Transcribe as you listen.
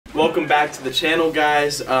Welcome back to the channel,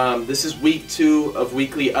 guys. This is week 2 of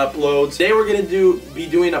weekly uploads. Today we're gonna be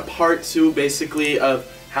doing a part 2 basically of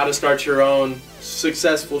how to start your own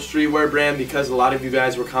successful streetwear brand, because a lot of you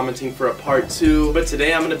guys were commenting for a part 2. But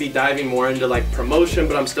today I'm gonna be diving more into like promotion,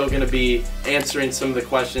 but I'm still gonna be answering some of the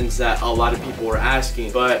questions that a lot of people were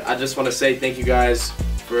asking. But I just want to say thank you guys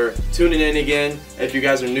for tuning in again. If you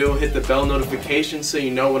guys are new, hit the bell notification so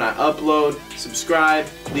you know when I upload. Subscribe,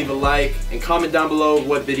 leave a like, and comment down below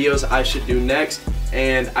what videos I should do next.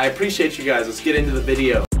 And I appreciate you guys. Let's get into the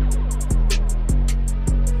video.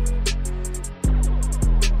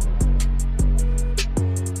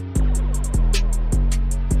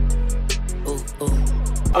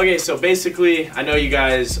 Okay, so basically, I know you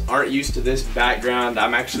guys aren't used to this background.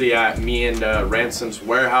 I'm actually at me and Ransom's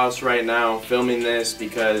warehouse right now filming this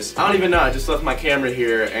because I don't even know, I just left my camera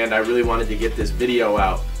here and I really wanted to get this video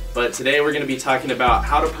out. But today we're going to be talking about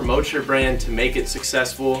how to promote your brand to make it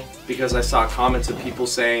successful, because I saw comments of people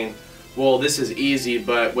saying, well, this is easy,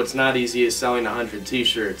 but what's not easy is selling 100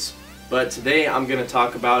 t-shirts. But today I'm going to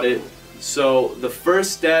talk about it. So the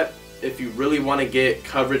first step, if you really want to get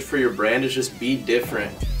coverage for your brand, is just be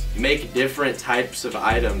different. Make different types of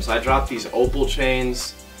items. I dropped these opal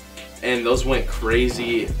chains and those went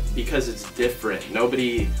crazy because it's different.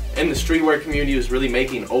 Nobody in the streetwear community was really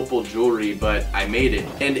making opal jewelry, but I made it.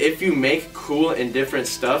 And if you make cool and different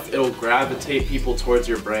stuff, it'll gravitate people towards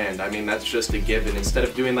your brand. I mean, that's just a given. Instead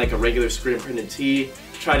of doing like a regular screen printed tee,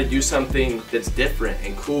 try to do something that's different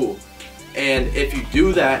and cool. And if you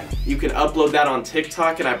do that, you can upload that on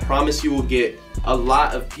TikTok, and I promise you will get a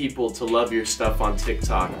lot of people to love your stuff on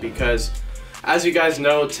TikTok, because as you guys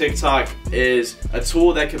know, TikTok is a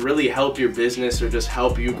tool that could really help your business or just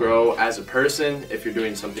help you grow as a person if you're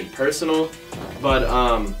doing something personal. But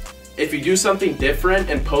if you do something different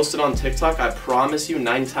and post it on TikTok, I promise you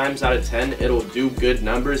 9 times out of 10 it'll do good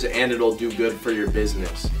numbers and it'll do good for your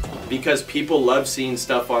business, because people love seeing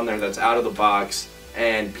stuff on there that's out of the box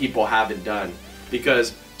and people haven't done.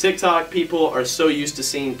 Because TikTok people are so used to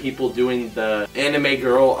seeing people doing the anime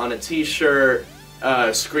girl on a t-shirt,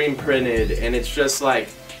 screen printed, and it's just like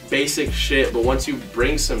basic shit. But once you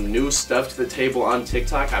bring some new stuff to the table on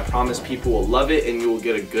TikTok, I promise people will love it and you will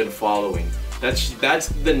get a good following. That's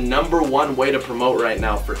the #1 way to promote right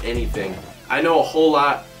now for anything. I know a whole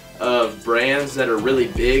lot of brands that are really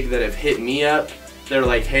big that have hit me up. They're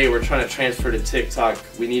like, hey, we're trying to transfer to TikTok.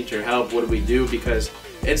 We need your help. What do we do? Because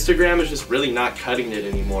Instagram is just really not cutting it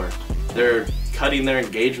anymore. They're cutting their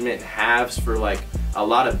engagement in halves for like a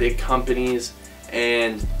lot of big companies,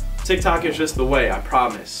 and TikTok is just the way, I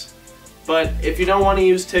promise. But if you don't want to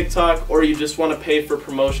use TikTok, or you just want to pay for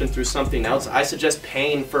promotion through something else, I suggest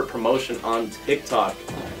paying for promotion on TikTok.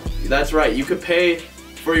 That's right, you could pay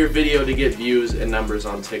for your video to get views and numbers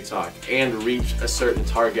on TikTok and reach a certain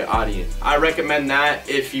target audience. I recommend that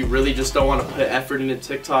if you really just don't want to put effort into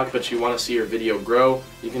TikTok but you want to see your video grow.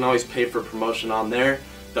 You can always pay for promotion on there.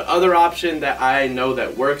 The other option that I know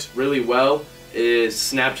that works really well is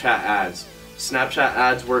Snapchat ads. Snapchat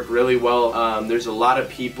ads work really well. There's a lot of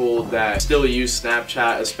people that still use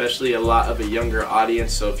Snapchat, especially a lot of a younger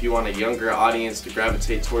audience. So if you want a younger audience to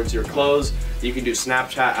gravitate towards your clothes, you can do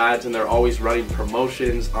Snapchat ads, and they're always running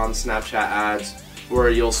promotions on Snapchat ads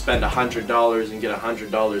where you'll spend $100 and get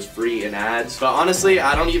 $100 free in ads. But honestly,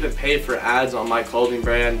 I don't even pay for ads on my clothing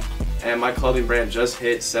brand, and my clothing brand just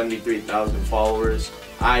hit 73,000 followers.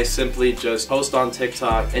 I simply just post on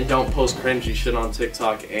TikTok and don't post cringy shit on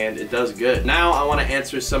TikTok, and it does good. Now I want to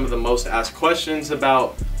answer some of the most asked questions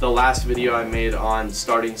about the last video I made on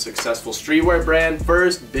starting successful streetwear brand.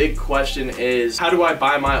 First big question is, how do I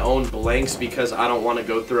buy my own blanks because I don't want to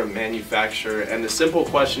go through a manufacturer? And the simple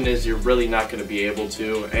question is, you're really not going to be able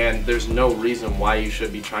to, and there's no reason why you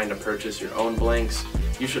should be trying to purchase your own blanks.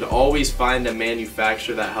 You should always find a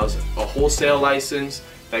manufacturer that has a wholesale license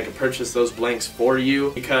that can purchase those blanks for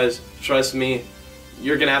you, because trust me,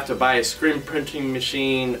 you're gonna have to buy a screen printing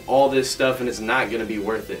machine, all this stuff, and it's not gonna be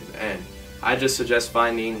worth it. And I just suggest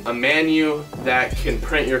finding a manu that can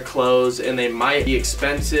print your clothes, and they might be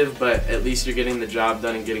expensive, but at least you're getting the job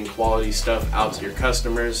done and getting quality stuff out to your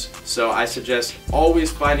customers. So I suggest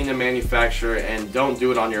always finding a manufacturer, and don't do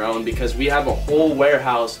it on your own, because we have a whole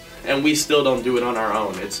warehouse and we still don't do it on our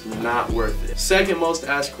own. It's not worth it. Second most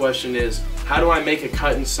asked question is, how do I make a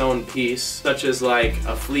cut and sewn piece, such as like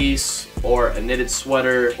a fleece or a knitted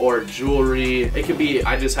sweater or jewelry? It could be,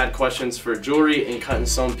 I just had questions for jewelry and cut and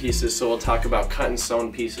sewn pieces, so we'll talk about cut and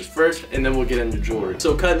sewn pieces first, and then we'll get into jewelry.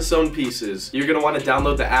 So cut and sewn pieces, you're gonna want to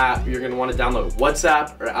download the app. You're gonna want to download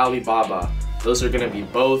WhatsApp or Alibaba. Those are gonna be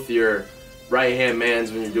both your right hand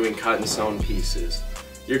mans when you're doing cut and sewn pieces.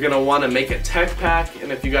 you're going to want to make a tech pack. And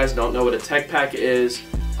if you guys don't know what a tech pack is,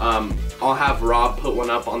 I'll have Rob put one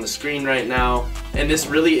up on the screen right now. And this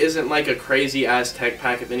really isn't like a crazy ass tech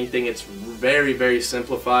pack. If anything, it's very, very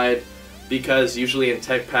simplified, because usually in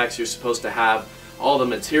tech packs you're supposed to have all the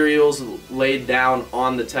materials laid down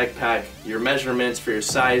on the tech pack, your measurements for your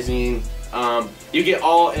sizing. You get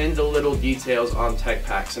all into little details on tech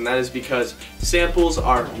packs, and that is because samples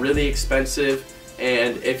are really expensive,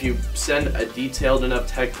 and if you send a detailed enough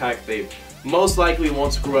tech pack, they most likely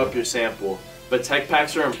won't screw up your sample. But tech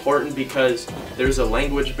packs are important because there's a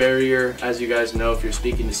language barrier, as you guys know, if you're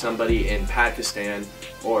speaking to somebody in Pakistan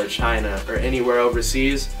or China or anywhere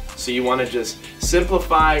overseas. So you want to just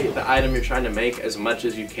simplify the item you're trying to make as much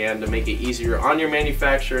as you can to make it easier on your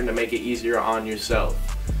manufacturer and to make it easier on yourself.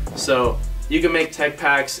 So you can make tech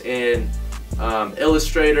packs in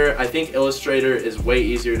Illustrator. I think Illustrator is way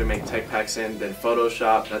easier to make tech packs in than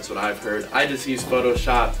Photoshop. That's what I've heard. I just use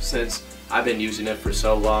Photoshop since I've been using it for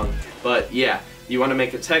so long. But yeah, you want to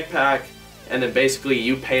make a tech pack, and then basically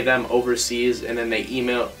you pay them overseas, and then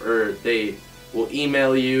they will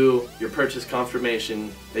email you your purchase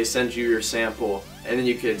confirmation. They send you your sample, and then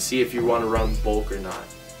you can see if you want to run bulk or not.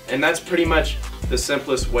 And that's pretty much the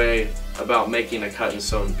simplest way about making a cut and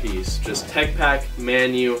sewn piece. Just tech pack,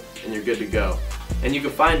 manu, and you're good to go. And you can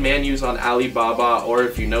find manus on Alibaba, or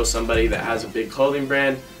if you know somebody that has a big clothing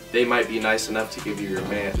brand, they might be nice enough to give you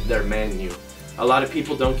their manu. A lot of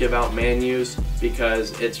people don't give out menus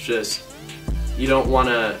because it's just, you don't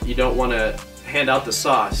wanna hand out the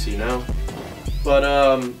sauce, you know. But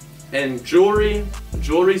and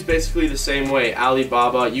jewelry's basically the same way.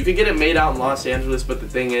 Alibaba, you can get it made out in Los Angeles, but the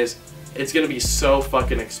thing is, it's gonna be so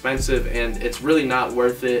fucking expensive, and it's really not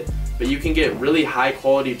worth it. But you can get really high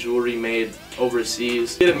quality jewelry made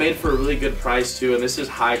overseas. Get it made for a really good price too, and this is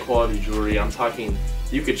high quality jewelry. I'm talking,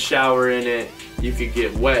 you could shower in it, you could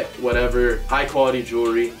get wet, whatever. High quality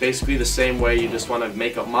jewelry, basically the same way. You just want to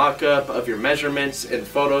make a mock-up of your measurements in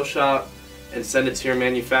Photoshop and send it to your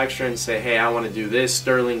manufacturer and say, hey, I want to do this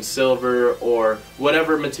sterling silver or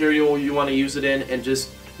whatever material you want to use it in, and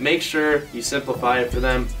just make sure you simplify it for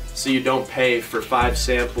them so you don't pay for 5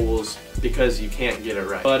 samples because you can't get it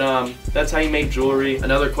right. But that's how you make jewelry.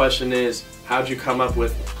 Another question is, how'd you come up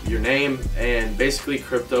with your name? And basically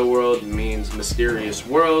crypto world means mysterious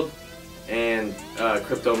world, and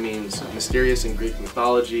crypto means mysterious in Greek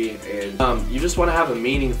mythology, and you just want to have a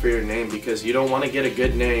meaning for your name, because you don't want to get a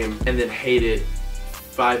good name and then hate it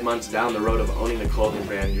 5 months down the road of owning a clothing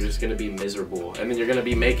brand. You're just going to be miserable, and then you're going to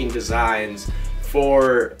be making designs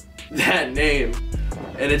for that name,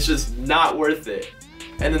 and it's just not worth it.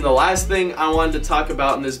 And then the last thing I wanted to talk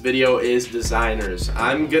about in this video is designers.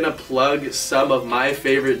 I'm gonna plug some of my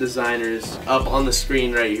favorite designers up on the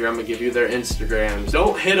screen right here. I'm gonna give you their Instagrams.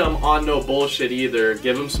 Don't hit them on no bullshit either.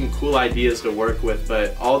 Give them some cool ideas to work with.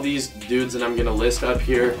 But all these dudes that I'm gonna list up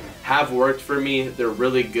here have worked for me. They're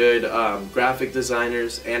really good graphic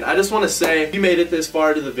designers. And I just want to say, if you made it this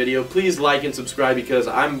far into the video, please like and subscribe, because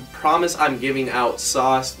I promise I'm giving out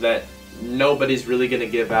sauce that nobody's really gonna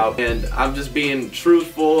give out, and I'm just being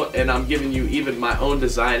truthful, and I'm giving you even my own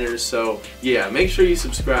designers. So yeah, make sure you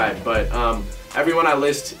subscribe. But everyone I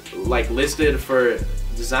listed for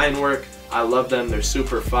design work, I love them. They're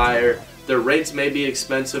super fire. Their rates may be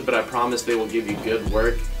expensive, but I promise they will give you good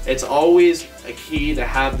work. It's always a key to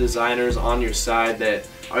have designers on your side that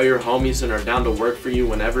are your homies and are down to work for you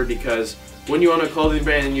whenever, because when you own a clothing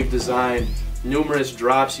brand and you've designed numerous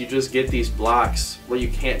drops, you just get these blocks where you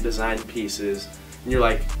can't design pieces, and you're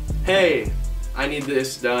like, hey, I need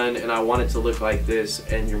this done and I want it to look like this,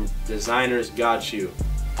 and your designers got you.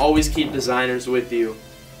 Always keep designers with you,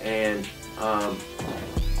 and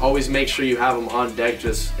always make sure you have them on deck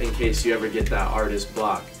just in case you ever get that artist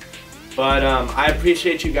block. But I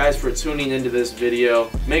appreciate you guys for tuning into this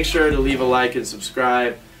video. Make sure to leave a like and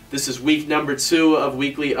subscribe. This is week number 2 of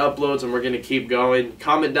weekly uploads, and we're going to keep going.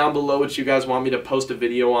 Comment down below what you guys want me to post a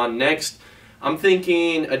video on next. I'm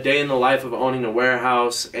thinking a day in the life of owning a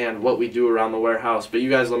warehouse and what we do around the warehouse, but you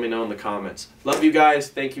guys let me know in the comments. Love you guys.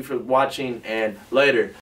 Thank you for watching, and later.